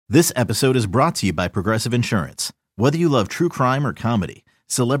This episode is brought to you by Progressive Insurance. Whether you love true crime or comedy,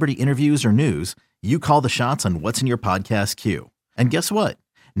 celebrity interviews or news, you call the shots on what's in your podcast queue. And guess what?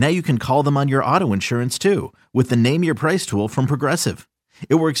 Now you can call them on your auto insurance too with the Name Your Price tool from Progressive.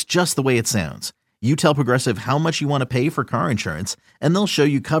 It works just the way it sounds. You tell Progressive how much you want to pay for car insurance, and they'll show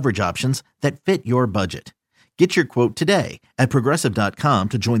you coverage options that fit your budget. Get your quote today at Progressive.com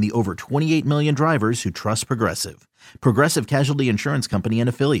to join the over 28 million drivers who trust Progressive. Progressive Casualty Insurance Company and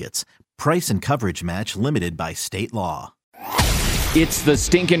Affiliates. Price and coverage match limited by state law. It's the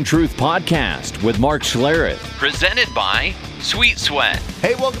Stinkin' Truth Podcast with Mark Schlereth, presented by Sweet Sweat.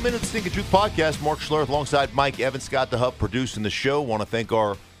 Hey, welcome into the Stinkin' Truth Podcast. Mark Schlereth alongside Mike Evans, Scott the Hub, producing the show. Want to thank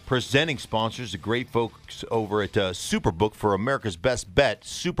our presenting sponsors, the great folks over at Superbook for America's Best Bet,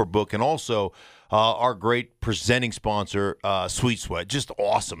 Superbook, and also our great presenting sponsor, Sweet Sweat. Just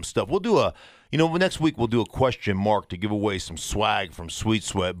awesome stuff. We'll do next week we'll do a question mark to give away some swag from Sweet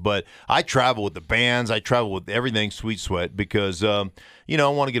Sweat. But I travel with the bands. I travel with everything Sweet Sweat because, I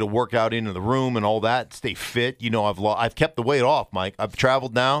want to get a workout into the room and all that, stay fit. I've kept the weight off, Mike. I've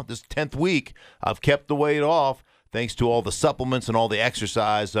traveled now, this 10th week. I've kept the weight off thanks to all the supplements and all the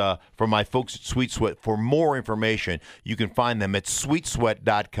exercise from my folks at Sweet Sweat. For more information, you can find them at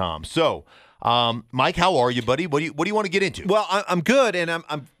sweetsweat.com. So, Mike, how are you, buddy? What do you want to get into? Well, I'm good, and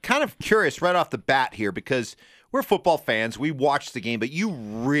I'm kind of curious right off the bat here because we're football fans. We watch the game, but you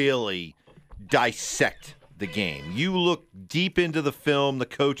really dissect the game. You look deep into the film, the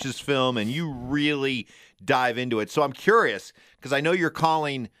coach's film, and you really dive into it. So I'm curious because I know you're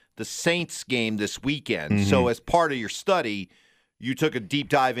calling the Saints game this weekend. Mm-hmm. So as part of your study, you took a deep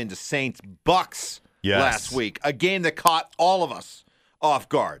dive into Saints-Bucks last week, a game that caught all of us off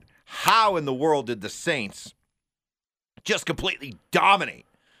guard. How in the world did the Saints just completely dominate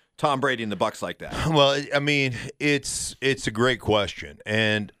Tom Brady and the Bucs like that? Well, I mean, it's a great question.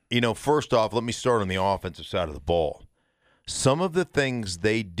 And, first off, let me start on the offensive side of the ball. Some of the things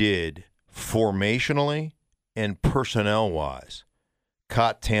they did formationally and personnel-wise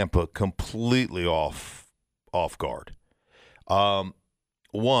caught Tampa completely off guard.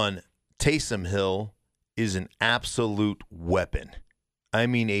 One, Taysom Hill is an absolute weapon. I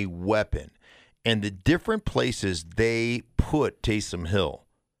mean, a weapon. And the different places they put Taysom Hill,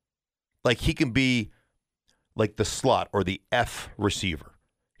 like he can be like the slot or the F receiver.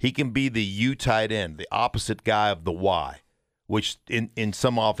 He can be the U tight end, the opposite guy of the Y, which in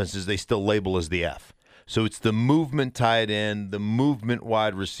some offenses they still label as the F. So it's the movement tight end, the movement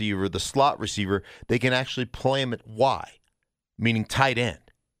wide receiver, the slot receiver. They can actually play him at Y, meaning tight end,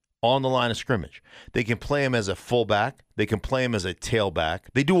 on the line of scrimmage. They can play him as a fullback. They can play him as a tailback.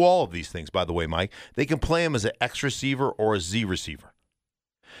 They do all of these things, by the way, Mike. They can play him as an X receiver or a Z receiver.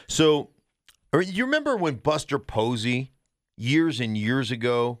 So you remember when Buster Posey, years and years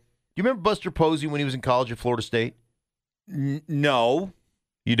ago, you remember Buster Posey when he was in college at Florida State? No.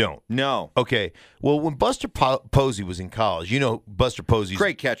 You don't? No. Okay. Well, when Buster Posey was in college, Buster Posey's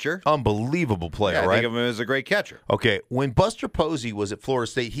great catcher. Unbelievable player, right? I think of him as a great catcher. Okay. When Buster Posey was at Florida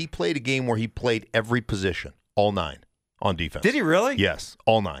State, he played a game where he played every position, all 9, on defense. Did he really? Yes,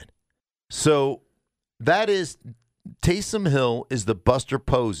 all 9. So that is Taysom Hill is the Buster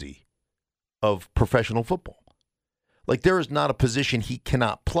Posey of professional football. Like, there is not a position he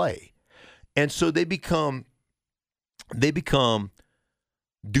cannot play. And so they become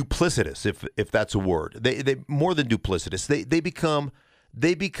duplicitous, if that's a word. They more than duplicitous. They become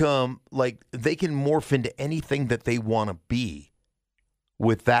like they can morph into anything that they want to be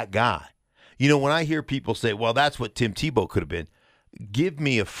with that guy. When I hear people say, well, that's what Tim Tebow could have been, give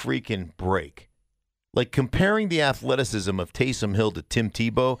me a freaking break. Like, comparing the athleticism of Taysom Hill to Tim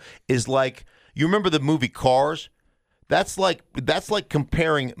Tebow is like, you remember the movie Cars? That's like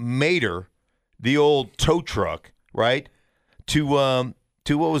comparing Mater, the old tow truck, right, to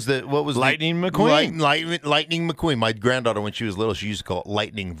what was Lightning McQueen. Lightning McQueen. My granddaughter, when she was little, she used to call it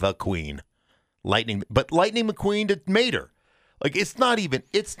Lightning the Queen. But Lightning McQueen to Mater. Like, it's not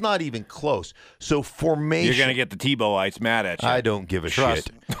even close. So formation. You're gonna get the Tebowites mad at you. I don't give a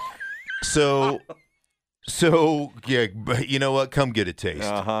Trust. shit. So yeah, but you know what? Come get a taste.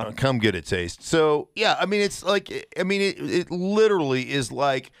 Uh-huh. Come get a taste. So yeah, I mean, it literally is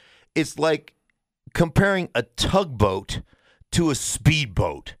like, it's like comparing a tugboat to a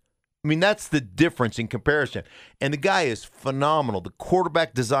speedboat. I mean, that's the difference in comparison. And the guy is phenomenal. The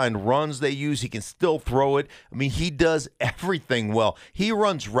quarterback designed runs they use, he can still throw it. I mean, he does everything well. He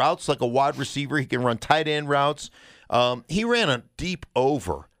runs routes like a wide receiver. He can run tight end routes. He ran a deep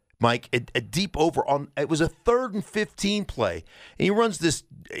over Mike, a deep over on. It was a 3rd and 15 play, and he runs this.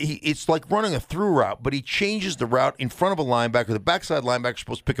 It's like running a through route, but he changes the route in front of a linebacker. The backside linebacker is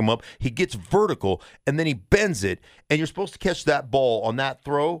supposed to pick him up. He gets vertical, and then he bends it, and you're supposed to catch that ball on that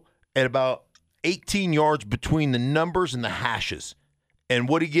throw at about 18 yards between the numbers and the hashes. And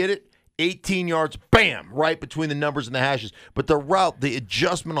what did he get it? 18 yards, bam, right between the numbers and the hashes. But the route, the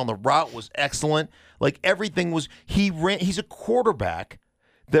adjustment on the route was excellent. Like everything was, he's a quarterback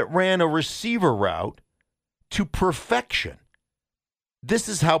that ran a receiver route to perfection. This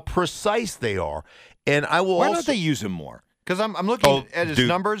is how precise they are. And I will Why don't they use him more? Because I'm looking at his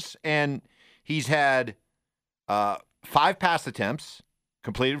numbers, and he's had 5 pass attempts,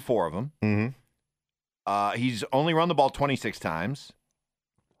 completed 4 of them. Mm-hmm. He's only run the ball 26 times,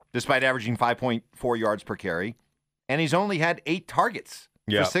 despite averaging 5.4 yards per carry. And he's only had 8 targets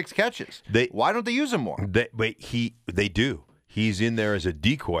for 6 catches. Why don't they use him more? They do. He's in there as a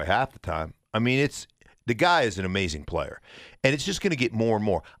decoy half the time. I mean, the guy is an amazing player, and it's just going to get more and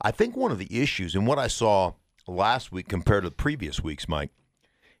more. I think one of the issues, and what I saw last week compared to the previous weeks, Mike,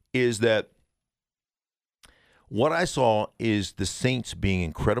 is that what I saw is the Saints being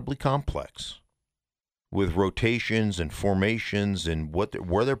incredibly complex with rotations and formations and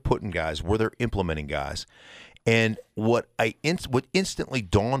where they're putting guys, where they're implementing guys. And what instantly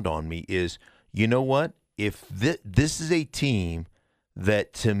dawned on me is, you know what? If this is a team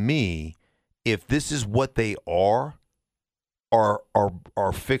that, to me, if this is what they are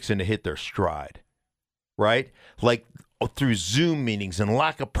fixing to hit their stride, right? Like through Zoom meetings and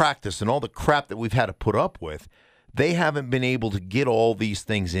lack of practice and all the crap that we've had to put up with, they haven't been able to get all these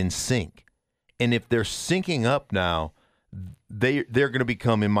things in sync. And if they're syncing up now, they're going to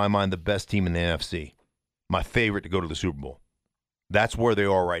become, in my mind, the best team in the NFC. My favorite to go to the Super Bowl. That's where they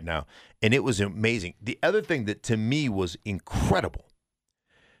are right now. And it was amazing. The other thing that to me was incredible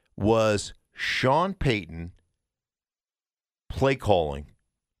was Sean Payton play calling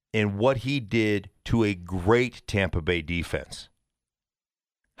and what he did to a great Tampa Bay defense.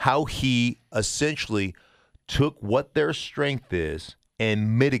 How he essentially took what their strength is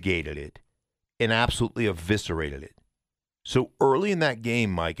and mitigated it and absolutely eviscerated it. So early in that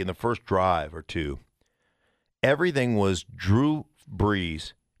game, Mike, in the first drive or two, everything was Drew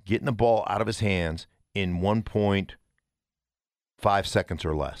Brees getting the ball out of his hands in 1.5 seconds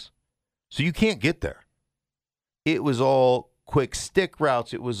or less. So you can't get there. It was all quick stick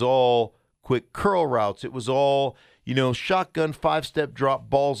routes. It was all quick curl routes. It was all, shotgun 5-step drop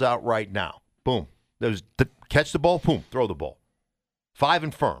balls out right now. Boom. Catch the ball, boom, throw the ball. 5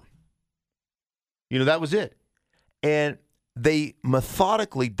 and firm. That was it. And they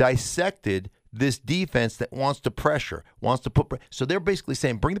methodically dissected this defense that wants to pressure, wants to put – so they're basically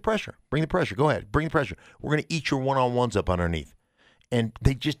saying, bring the pressure, go ahead, bring the pressure. We're going to eat your one-on-ones up underneath. And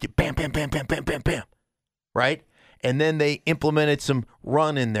they just did bam, bam, bam, bam, bam, bam, bam, right? And then they implemented some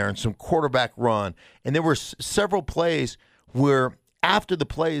run in there and some quarterback run. And there were several plays where after the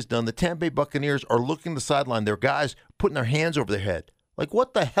play is done, the Tampa Bay Buccaneers are looking at the sideline, their guys putting their hands over their head. Like,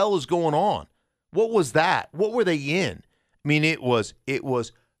 what the hell is going on? What was that? What were they in? I mean, it was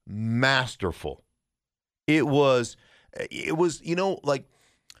masterful. It was, like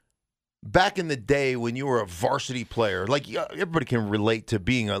back in the day when you were a varsity player, like everybody can relate to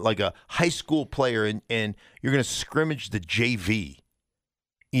being a high school player and you're going to scrimmage the JV,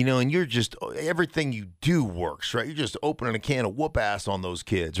 and you're just, everything you do works, right? You're just opening a can of whoop ass on those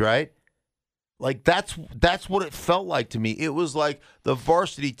kids, right? Like that's what it felt like to me. It was like the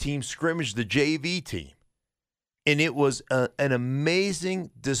varsity team scrimmaged the JV team. And it was an amazing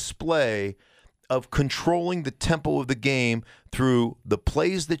display of controlling the tempo of the game through the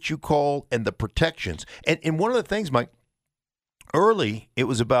plays that you call and the protections. And one of the things, Mike, early it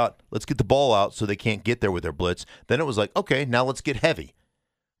was about let's get the ball out so they can't get there with their blitz. Then it was like, okay, now let's get heavy,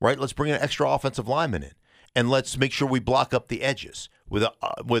 right? Let's bring an extra offensive lineman in. And let's make sure we block up the edges with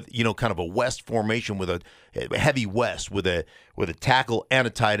kind of a west formation with a heavy west with a tackle and a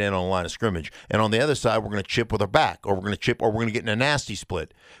tight end on the line of scrimmage. And on the other side, we're going to chip with our back, or we're going to get in a nasty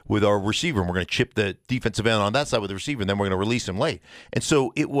split with our receiver, and we're going to chip the defensive end on that side with the receiver, and then we're going to release him late. And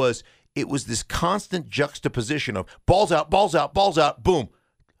so it was this constant juxtaposition of balls out, boom.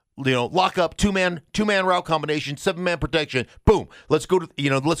 Lock up, two-man route combination, 7-man protection, boom. Let's go to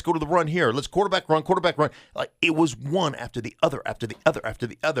the run here. Let's quarterback run. Like it was one after the other.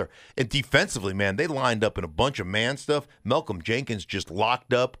 And defensively, man, they lined up in a bunch of man stuff. Malcolm Jenkins just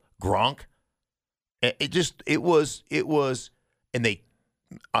locked up Gronk. It was, and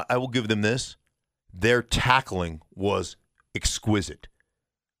I will give them this. Their tackling was exquisite.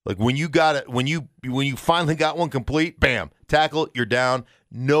 Like when you got it, when you finally got one complete, bam, tackle, you're down,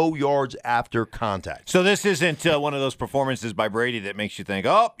 no yards after contact. So this isn't one of those performances by Brady that makes you think,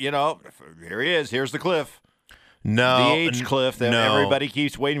 oh, here he is, here's the cliff. No. The age cliff that everybody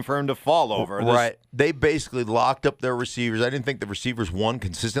keeps waiting for him to fall over. Right. They basically locked up their receivers. I didn't think the receivers won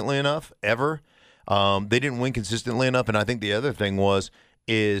consistently enough, ever. They didn't win consistently enough, and I think the other thing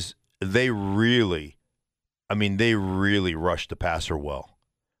is they really rushed the passer well.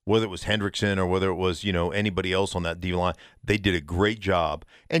 Whether it was Hendrickson or whether it was, anybody else on that D line, they did a great job.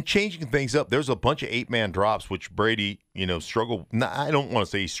 And changing things up, there's a bunch of 8-man drops, which Brady, struggled. I don't want to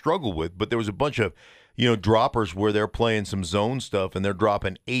say he struggled with, but there was a bunch of, droppers where they're playing some zone stuff and they're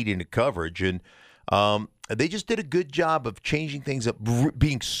dropping 8 into coverage. And they just did a good job of changing things up,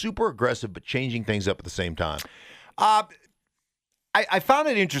 being super aggressive, but changing things up at the same time. I found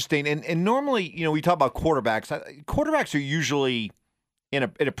it interesting. And normally, we talk about quarterbacks. Quarterbacks are usually in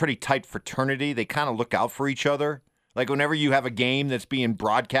a pretty tight fraternity. They kind of look out for each other. Like whenever you have a game that's being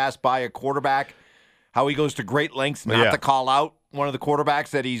broadcast by a quarterback, how he goes to great lengths not to call out one of the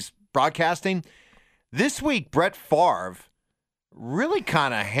quarterbacks that he's broadcasting. This week, Brett Favre really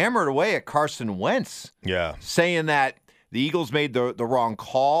kind of hammered away at Carson Wentz. Yeah. Saying that the Eagles made the wrong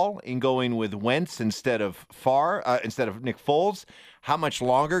call in going with Wentz instead of Nick Foles. How much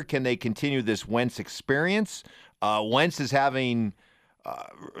longer can they continue this Wentz experience? Wentz is having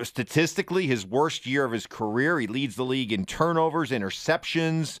statistically his worst year of his career. He leads the league in turnovers,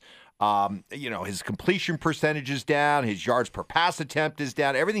 interceptions. His completion percentage is down. His yards per pass attempt is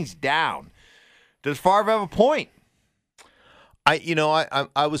down. Everything's down. Does Favre have a point?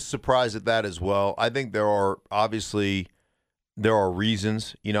 I was surprised at that as well. I think there are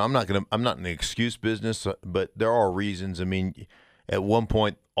reasons. I'm not in the excuse business, but there are reasons. I mean, at one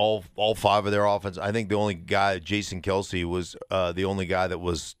point, all 5 of their offense. I think the only guy, Jason Kelce, was the only guy that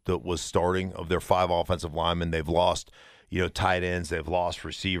was starting of their 5 offensive linemen. They've lost, tight ends. They've lost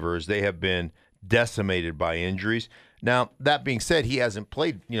receivers. They have been decimated by injuries. Now, that being said, he hasn't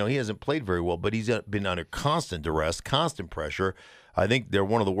played very well, but he's been under constant duress, constant pressure. I think they're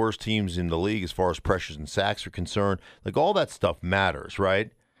one of the worst teams in the league as far as pressures and sacks are concerned. Like, all that stuff matters,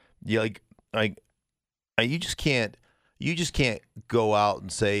 right? Yeah, you just can't go out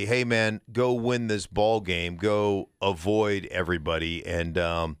and say, "Hey, man, go win this ball game, go avoid everybody, and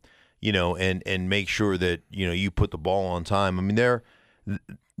and make sure that you put the ball on time." I mean,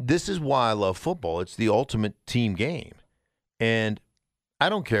 this is why I love football. It's the ultimate team game. And I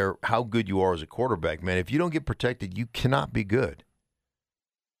don't care how good you are as a quarterback, man. If you don't get protected, you cannot be good.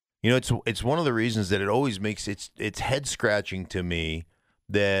 It's one of the reasons that it always makes it's head-scratching to me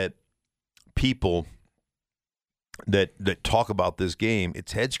that people that talk about this game,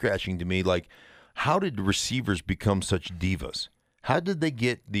 it's head-scratching to me. Like, how did receivers become such divas? How did they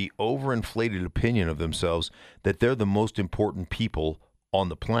get the overinflated opinion of themselves that they're the most important people on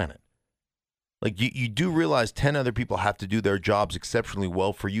the planet? Like, you do realize 10 other people have to do their jobs exceptionally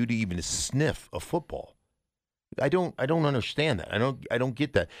well for you to even sniff a football. I don't understand that. I don't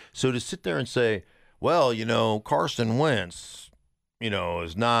get that. So to sit there and say, well, Carson Wentz,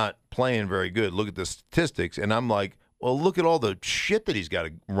 is not playing very good. Look at the statistics. And I'm like, well, look at all the shit that he's got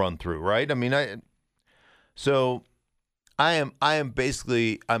to run through, right? I mean, I'm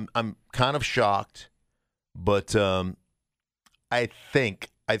kind of shocked, but I think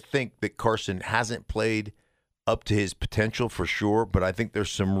that Carson hasn't played up to his potential for sure, but I think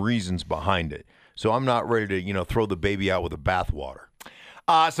there's some reasons behind it. So I'm not ready to, throw the baby out with the bathwater.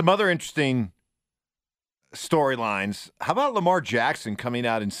 Some other interesting storylines. How about Lamar Jackson coming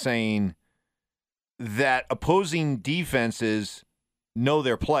out and saying that opposing defenses know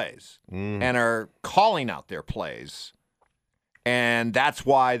their plays and are calling out their plays? And that's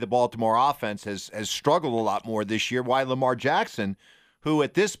why the Baltimore offense has struggled a lot more this year. Why Lamar Jackson, who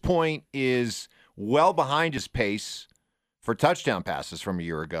at this point is well behind his pace for touchdown passes from a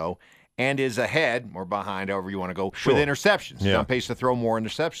year ago, and is ahead, or behind, however you want to go, with interceptions. He's on pace to throw more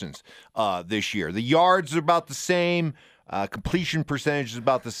interceptions this year. The yards are about the same. Completion percentage is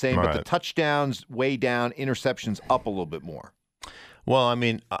about the same, but the touchdowns way down, interceptions up a little bit more. Well, I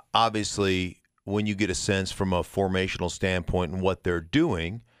mean, obviously, when you get a sense from a formational standpoint and what they're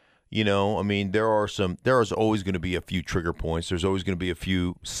doing, I mean, there is always going to be a few trigger points. There's always going to be a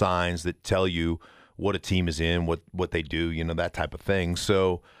few signs that tell you what a team is in, what they do, that type of thing.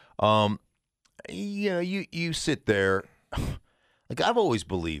 So, you sit there. Like, I've always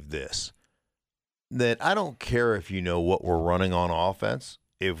believed this, that I don't care if you know what we're running on offense.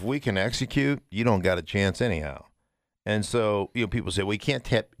 If we can execute, you don't got a chance anyhow. And so, people say, well, you can't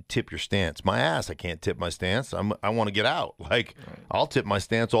tip your stance. My ass, I can't tip my stance. I want to get out. Like, I'll tip my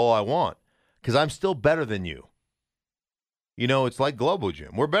stance all I want because I'm still better than you. It's like Globo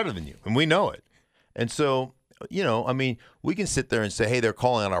Gym. We're better than you, and we know it. And so, we can sit there and say, hey, they're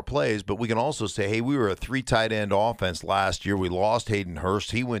calling out our plays, but we can also say, hey, we were a 3 tight end offense last year. We lost Hayden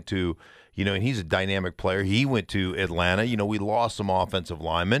Hurst. He went to, and he's a dynamic player. He went to Atlanta. We lost some offensive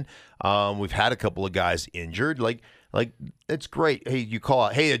linemen. We've had a couple of guys injured. Like it's great. Hey, you call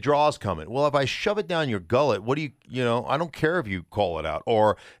out, hey, a draw's coming. Well, if I shove it down your gullet, what do I don't care if you call it out.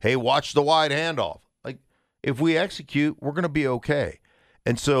 Or, hey, watch the wide handoff. Like, if we execute, we're going to be okay.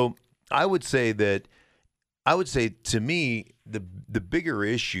 And so I would say to me, the bigger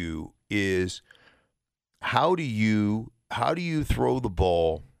issue is how do you throw the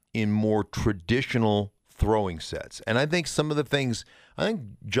ball in more traditional throwing sets? And I think some of the things, I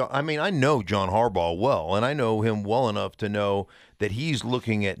know John Harbaugh well, and I know him well enough to know that he's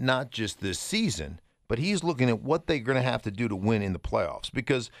looking at not just this season, but he's looking at what they're going to have to do to win in the playoffs.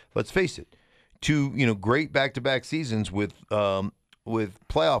 Because let's face it, 2 great back-to-back seasons with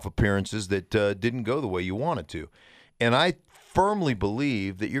playoff appearances that didn't go the way you wanted to. And I firmly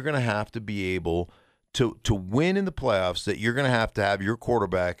believe that you're going to have to be able to win in the playoffs, that you're going to have your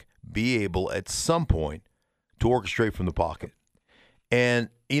quarterback be able at some point to orchestrate from the pocket. And,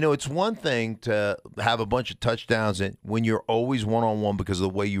 it's one thing to have a bunch of touchdowns when you're always one-on-one because of the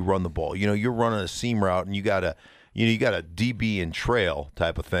way you run the ball. You're running a seam route and you got a DB and trail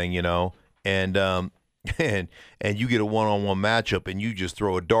type of thing, and you get a one-on-one matchup and you just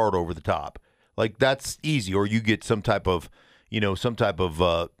throw a dart over the top. Like, that's easy. Or you get some type of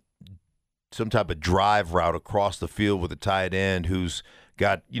drive route across the field with a tight end who's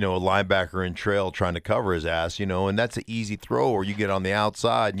got, a linebacker in trail trying to cover his ass, and that's an easy throw. Or you get on the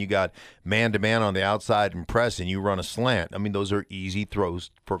outside and you got man-to-man on the outside and press and you run a slant. I mean, those are easy throws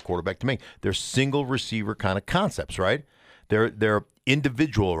for a quarterback to make. They're single receiver kind of concepts, right? They're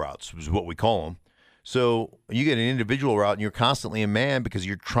individual routes is what we call them. So you get an individual route and you're constantly in man because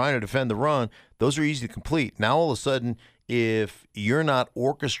you're trying to defend the run. Those are easy to complete. Now, all of a sudden, if you're not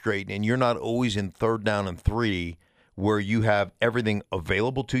orchestrating and you're not always in 3rd down and 3 where you have everything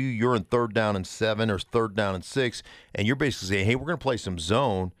available to you, you're in 3rd down and 7 or 3rd down and 6, and you're basically saying, hey, we're going to play some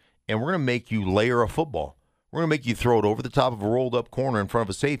zone and we're going to make you layer a football. We're going to make you throw it over the top of a rolled up corner in front of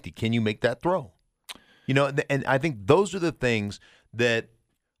a safety. Can you make that throw? And I think those are the things that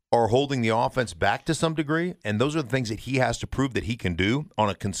are holding the offense back to some degree, and those are the things that he has to prove that he can do on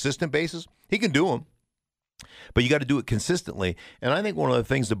a consistent basis. He can do them, but you got to do it consistently. And I think one of the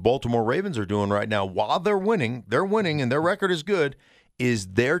things the Baltimore Ravens are doing right now, while they're winning, and their record is good, is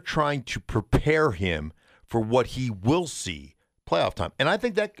they're trying to prepare him for what he will see playoff time. And I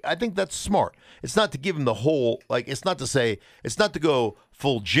think that's smart. It's not to give him the whole, it's not to go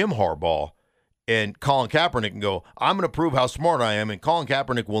full Jim Harbaugh and Colin Kaepernick and go, I'm going to prove how smart I am, and Colin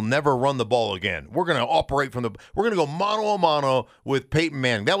Kaepernick will never run the ball again. We're going to we're going to go mano-a-mano with Peyton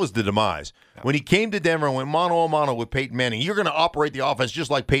Manning. That was the demise. Yeah. When he came to Denver and went mano-a-mano with Peyton Manning, you're going to operate the offense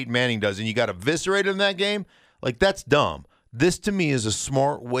just like Peyton Manning does, and you got eviscerated in that game? That's dumb. This, to me, is a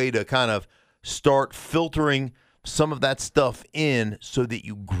smart way to kind of start filtering some of that stuff in so that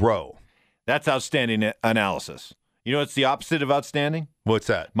you grow. That's outstanding analysis. You know what's the opposite of outstanding? What's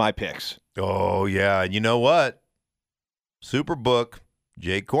that? My picks. Oh, yeah. And you know what? Superbook,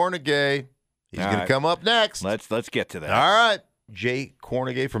 Jay Cornegay. He's going to come up next. Let's get to that. All right. Jay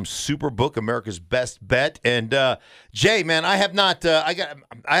Cornegay from Superbook, America's Best Bet. And Jay, man, I have not I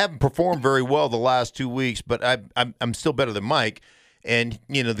haven't performed very well the last 2 weeks, but I'm still better than Mike. And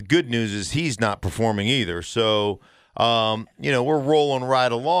the good news is he's not performing either. So we're rolling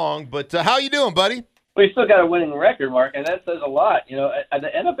right along. But how you doing, buddy? We still got a winning record, Mark, and that says a lot. The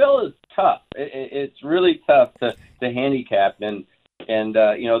NFL is tough. It's really tough to handicap, and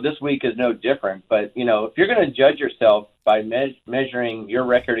this week is no different. But if you're going to judge yourself by measuring your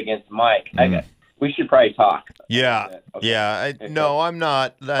record against Mike, we should probably talk. Yeah, okay. Yeah. No, I'm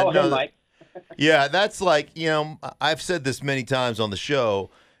not. Hey, Mike. Yeah, that's like I've said this many times on the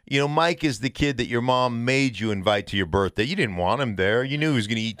show. Mike is the kid that your mom made you invite to your birthday. You didn't want him there. You knew he was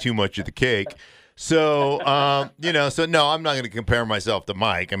going to eat too much of the cake. So, so no, I'm not going to compare myself to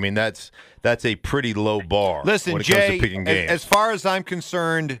Mike. I mean, that's a pretty low bar. Listen, when it Jay, comes to picking games. As far as I'm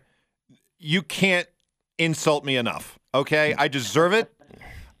concerned, you can't insult me enough, okay? I deserve it.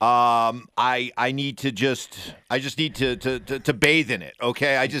 I need to I just need to bathe in it.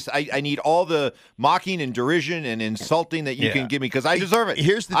 Okay, I need all the mocking and derision and insulting that you can give me because I deserve it.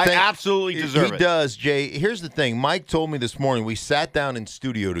 Here's the thing. I absolutely deserve it. He does, Jay. Here's the thing. Mike told me this morning. We sat down in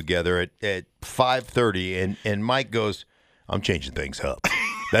studio together at 5:30, and Mike goes, "I'm changing things up."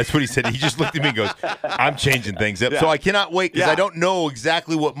 That's what he said. He just looked at me and goes, "I'm changing things up." Yeah. So I cannot wait because I don't know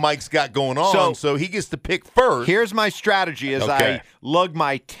exactly what Mike's got going on. So he gets to pick first. Here's my strategy as I lug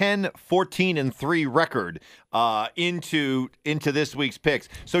my 10-14-3 record into this week's picks.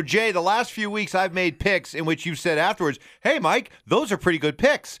 So, Jay, the last few weeks I've made picks in which you said afterwards, "Hey, Mike, those are pretty good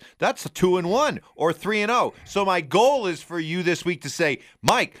picks. That's a 2-1 or 3-0." So my goal is for you this week to say,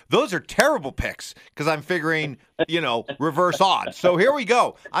 "Mike, those are terrible picks," because I'm figuring, reverse odds. So here we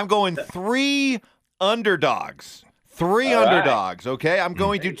go. I'm going 3 underdogs. 3 underdogs, okay? I'm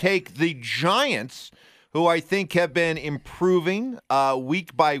going to take the Giants, who I think have been improving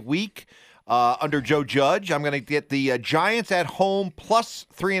week by week under Joe Judge. I'm going to get the Giants at home plus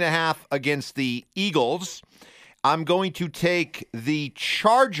 3.5 against the Eagles. I'm going to take the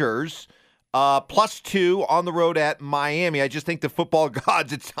Chargers plus 2 on the road at Miami. I just think the football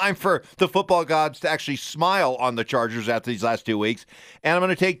gods, it's time for the football gods to actually smile on the Chargers after these last 2 weeks. And I'm going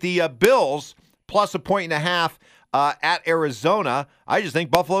to take the Bills plus 1.5 at Arizona. I just think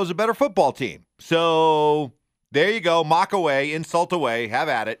Buffalo's a better football team. So there you go. Mock away, insult away. Have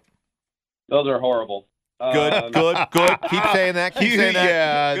at it. Those are horrible. Good. Keep saying that. Keep saying that.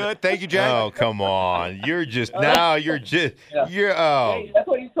 Yeah. Good. Thank you, Jay. Oh, come on. You're just Hey, that's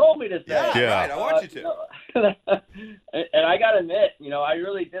what you told me to say. Yeah. Right. I want you to. And I got to admit, I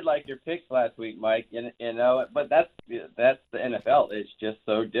really did like your picks last week, Mike. But that's the NFL. It's just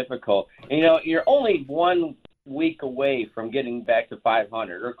so difficult. And, you're only 1 week away from getting back to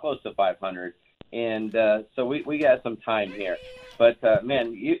 500 or close to 500. And so we got some time here. But,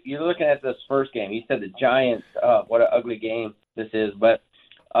 man, you're looking at this first game. You said the Giants, what an ugly game this is. But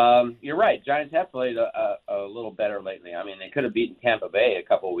you're right. Giants have played a little better lately. I mean, they could have beaten Tampa Bay a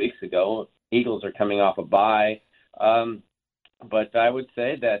couple of weeks ago. Eagles are coming off a bye. But I would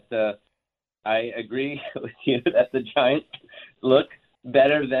say that I agree with you that the Giants look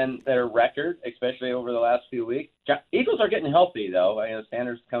better than their record, especially over the last few weeks. Eagles are getting healthy, though.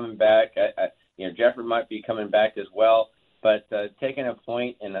 Sanders coming back. Jeffrey might be coming back as well. But taking the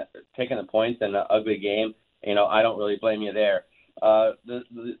points in an ugly game, I don't really blame you there.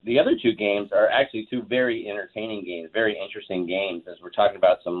 The other 2 games are actually 2 very entertaining games, very interesting games, as we're talking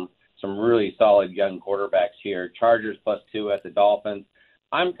about some really solid young quarterbacks here. Chargers plus 2 at the Dolphins.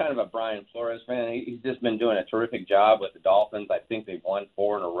 I'm kind of a Brian Flores fan. He's just been doing a terrific job with the Dolphins. I think they've won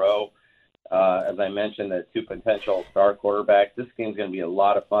 4 in a row. As I mentioned, the 2 potential star quarterbacks. This game's going to be a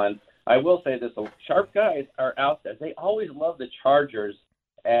lot of fun. I will say this, the sharp guys are out there. They always love the Chargers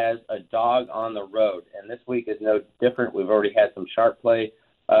as a dog on the road, and this week is no different. We've already had some sharp play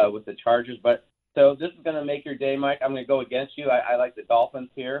with the Chargers. So this is going to make your day, Mike. I'm going to go against you. I like the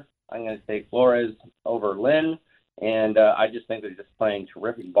Dolphins here. I'm going to take Flores over Lynn, and I just think they're just playing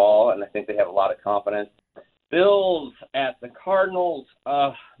terrific ball, and I think they have a lot of confidence. Bills at the Cardinals.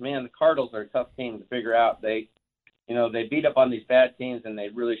 Man, the Cardinals are a tough team to figure out. They beat up on these bad teams and they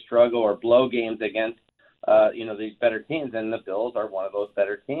really struggle or blow games against, these better teams. And the Bills are one of those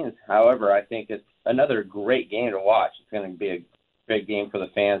better teams. However, I think it's another great game to watch. It's going to be a great game for the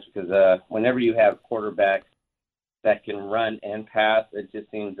fans because whenever you have quarterbacks that can run and pass, it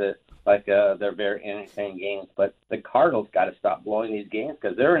just seems that they're very entertaining games. But the Cardinals got to stop blowing these games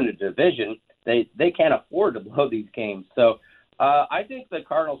because they're in a division. They can't afford to blow these games. So I think the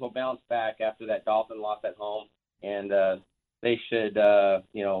Cardinals will bounce back after that Dolphin loss at home. And they should,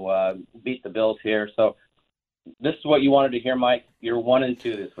 beat the Bills here. So this is what you wanted to hear, Mike. You're 1-2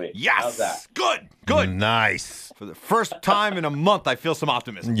 this week. Yes. How's that? Good. Nice. For the first time in a month, I feel some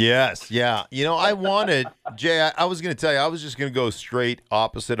optimism. Yes, yeah. I wanted, Jay, I was going to tell you, I was just going to go straight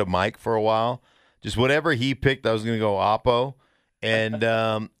opposite of Mike for a while. Just whatever he picked, I was going to go oppo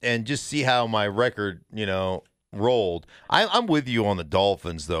and just see how my record, rolled. I'm with you on the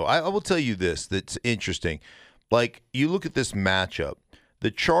Dolphins, though. I will tell you this that's interesting. Like, you look at this matchup,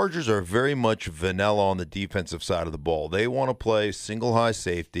 the Chargers are very much vanilla on the defensive side of the ball. They want to play single high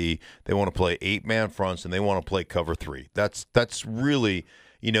safety. They want to play 8-man fronts, and they want to play cover 3. That's really,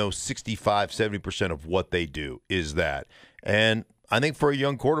 65-70% of what they do is that. And I think for a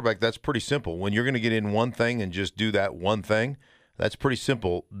young quarterback, that's pretty simple. When you're going to get in one thing and just do that one thing, That's pretty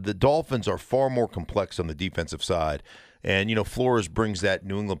simple. The Dolphins are far more complex on the defensive side. And, Flores brings that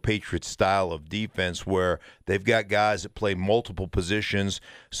New England Patriots style of defense where they've got guys that play multiple positions.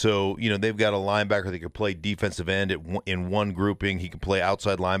 So, they've got a linebacker that can play defensive end in one grouping. He can play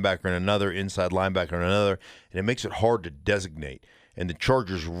outside linebacker in another, inside linebacker in another. And it makes it hard to designate. And the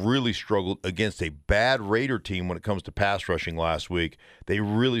Chargers really struggled against a bad Raider team when it comes to pass rushing last week. They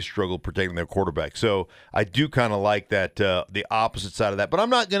really struggled protecting their quarterback. So I do kind of like that the opposite side of that. But I'm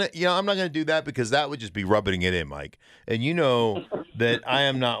not gonna do that because that would just be rubbing it in, Mike. And you know that I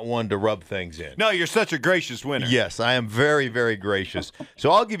am not one to rub things in. No, you're such a gracious winner. Yes, I am very, very gracious.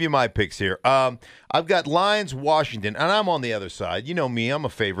 So I'll give you my picks here. I've got Lions, Washington, and I'm on the other side. You know me, I'm a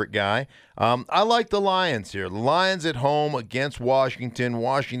favorite guy. I like the Lions here. The Lions at home against Washington.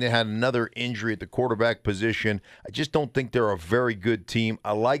 Washington had another injury at the quarterback position. I just don't think they're a very good team.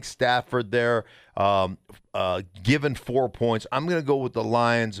 I like Stafford there. Given 4 points, I'm going to go with the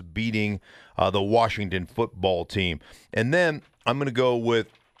Lions beating the Washington football team. And then I'm going to go with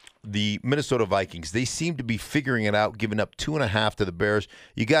the Minnesota Vikings. They seem to be figuring it out, giving up 2.5 to the Bears.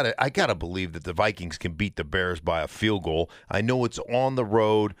 I gotta believe that the Vikings can beat the Bears by a field goal. I know it's on the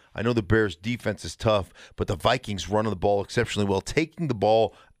road. I know the Bears' defense is tough, but the Vikings running the ball exceptionally well, taking the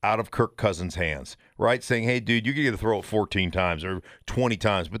ball out of Kirk Cousins' hands, right? Saying, hey, dude, you're going to throw it 14 times or 20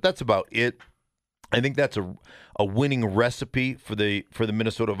 times, but that's about it. I think that's a winning recipe for the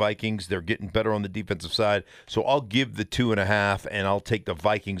Minnesota Vikings. They're getting better on the defensive side. So I'll give the 2.5, and I'll take the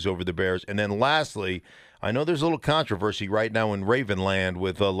Vikings over the Bears. And then lastly, I know there's a little controversy right now in Ravenland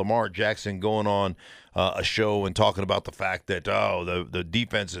with Lamar Jackson going on a show and talking about the fact that, the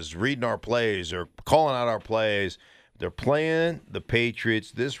defense is reading our plays or calling out our plays. They're playing the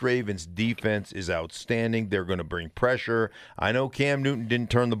Patriots. This Ravens defense is outstanding. They're going to bring pressure. I know Cam Newton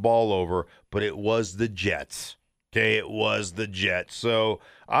didn't turn the ball over, but it was the Jets. Okay, it was the Jets. So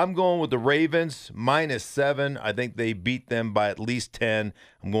I'm going with the Ravens -7. I think they beat them by at least 10.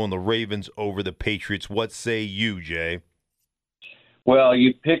 I'm going the Ravens over the Patriots. What say you, Jay? Well,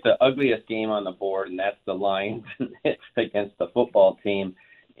 you picked the ugliest game on the board, and that's the Lions against the football team.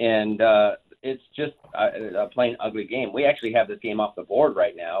 And it's just a plain ugly game. We actually have this game off the board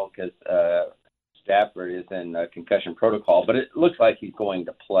right now because Stafford is in concussion protocol, but it looks like he's going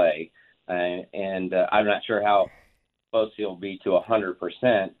to play. And I'm not sure how close he'll be to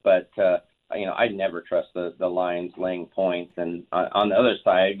 100%, but I'd never trust the Lions laying points. And on the other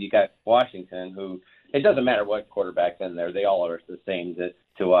side, you got Washington, who it doesn't matter what quarterback's in there; they all are the same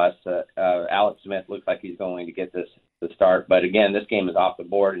to us. Alex Smith looks like he's going to get the start, but again, this game is off the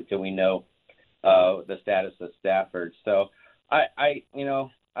board until we know the status of Stafford. So it's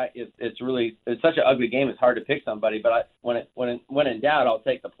such an ugly game. It's hard to pick somebody, but when in doubt, I'll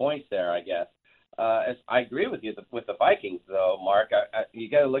take the points there, I guess. I agree with you with the Vikings, though, Mark. You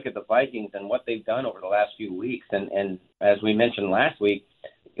got to look at the Vikings and what they've done over the last few weeks. And as we mentioned last week,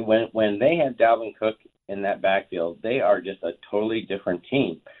 when they had Dalvin Cook in that backfield, they are just a totally different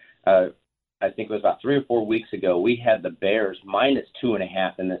team. I think it was about 3 or 4 weeks ago, we had the Bears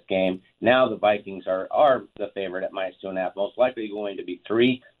 -2.5 in this game. Now the Vikings are the favorite at -2.5, most likely going to be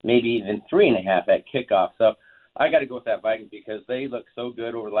 3, maybe even 3.5 at kickoff. So I got to go with that Vikings because they look so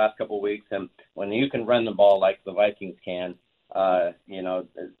good over the last couple of weeks. And when you can run the ball like the Vikings can,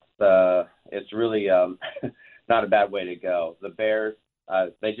 it's really not a bad way to go. The Bears,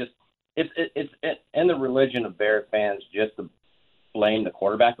 it's in the religion of Bears fans just to blame the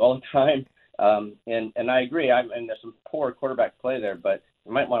quarterback all the time. And I agree. There's some poor quarterback play there, but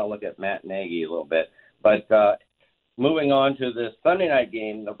you might want to look at Matt Nagy a little bit. But moving on to the Sunday night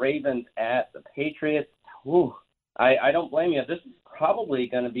game, the Ravens at the Patriots. Whew, I don't blame you. This is probably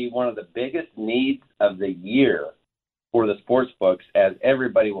going to be one of the biggest needs of the year for the sports books, as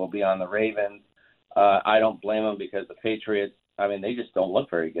everybody will be on the Ravens. I don't blame them because the Patriots, they just don't look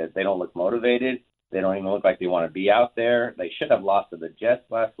very good. They don't look motivated. They don't even look like they want to be out there. They should have lost to the Jets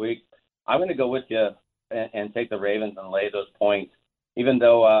last week. I'm going to go with you and take the Ravens and lay those points, even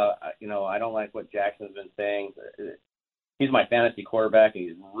though, I don't like what Jackson's been saying. He's my fantasy quarterback, and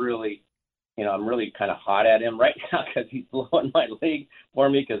he's really, I'm really kind of hot at him right now because he's blowing my league for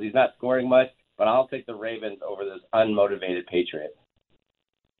me because he's not scoring much. But I'll take the Ravens over this unmotivated Patriots.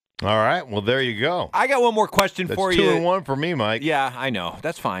 All right. Well, there you go. I got one more question for you. That's 2-1 for me, Mike. Yeah, I know.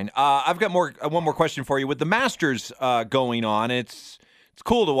 That's fine. I've got one more question for you. With the Masters going on, it's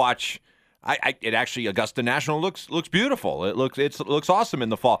cool to watch. It actually, Augusta National looks beautiful. It looks awesome in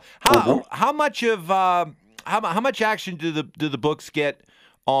the fall. How much action do the books get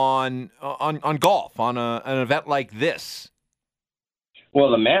on golf on an event like this? Well,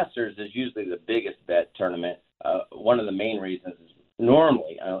 the Masters is usually the biggest bet tournament. one of the main reasons is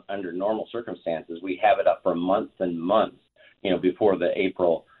normally, under normal circumstances, we have it up for months and months, before the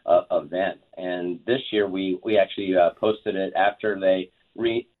April event. And this year we actually posted it after they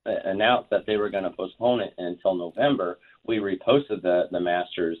announced that they were going to postpone it until November. We reposted the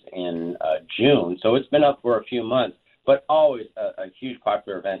Masters in June. So it's been up for a few months, but always a huge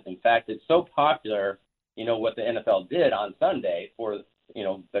popular event. In fact, it's so popular, what the NFL did on Sunday for,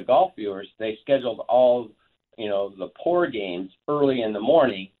 the golf viewers, they scheduled all, the poor games early in the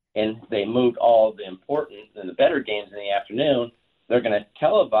morning, and they moved all the important and the better games in the afternoon. They're going to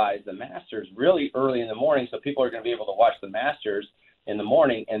televise the Masters really early in the morning, so people are going to be able to watch the Masters in the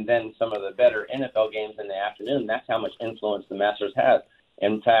morning and then some of the better NFL games in the afternoon. That's how much influence the Masters has.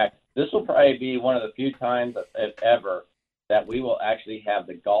 In fact, this will probably be one of the few times, if ever, that we will actually have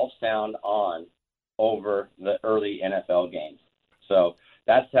the golf sound on over the early NFL games. So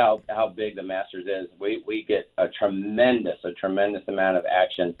that's how big the Masters is. We get a tremendous amount of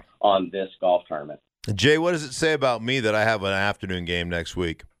action on this golf tournament. Jay, what does it say about me that I have an afternoon game next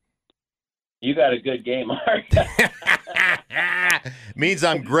week? You got a good game, Mark. Means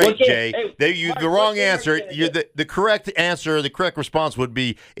I'm great, Jay. Mark, the wrong answer. The correct answer, the correct response would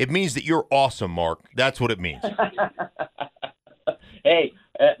be, it means that you're awesome, Mark. That's what it means. Hey,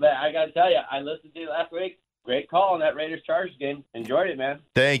 I got to tell you, I listened to you last week. Great call on that Raiders-Chargers game. Enjoyed it, man.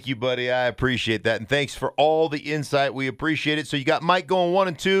 Thank you, buddy. I appreciate that. And thanks for all the insight. We appreciate it. So you got Mike going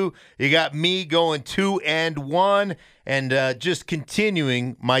 1-2. You got me going 2-1. And just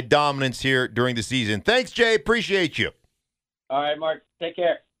continuing my dominance here during the season. Thanks, Jay. Appreciate you. All right, Mark. Take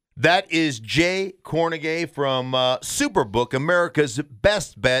care. That is Jay Cornegay from Superbook, America's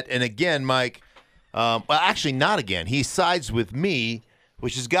Best Bet. And again, Mike, well, actually not again. He sides with me,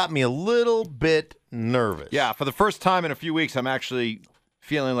 which has got me a little bit nervous. Yeah, for the first time in a few weeks, I'm actually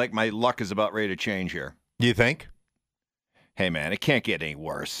feeling like my luck is about ready to change here. Do you think? Hey, man, it can't get any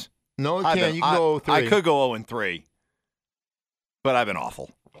worse. No, it can't. You can go 0-3. I could go 0-3, but I've been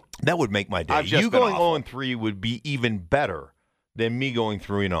awful. That would make my day. You going 0-3 would be even better than me going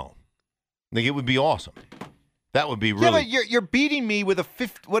 3-0. Like, it would be awesome. That would be really. Yeah, but you're beating me with a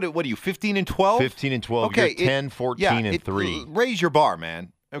what are you, 15-12? 15-12. Okay, you're 10, 14-3. Raise your bar,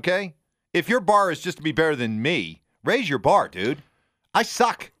 man. Okay? If your bar is just to be better than me, raise your bar, dude. I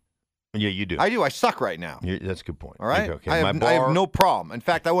suck. Yeah, you do. I do. I suck right now. That's a good point. All right? Okay. I have no problem. In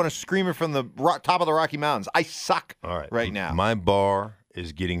fact, I want to scream it from the top of the Rocky Mountains. I suck right now. My bar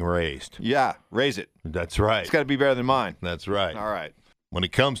is getting raised. Yeah, raise it. That's right. It's got to be better than mine. That's right. All right. When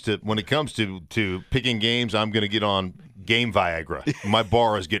it comes to picking games, I'm going to get on Game Viagra. My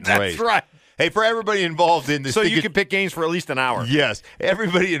bar is getting raised. That's right. Hey, for everybody involved in this, so you can pick games for at least an hour. Yes,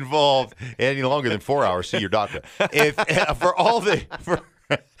 everybody involved any longer than 4 hours. See your doctor. If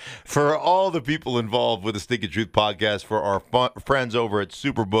for all the people involved with the Stinking Truth podcast, for our friends over at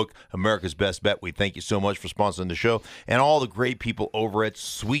Superbook, America's Best Bet, we thank you so much for sponsoring the show, and all the great people over at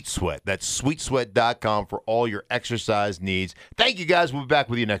Sweet Sweat. That's sweetsweat.com for all your exercise needs. Thank you, guys. We'll be back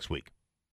with you next week.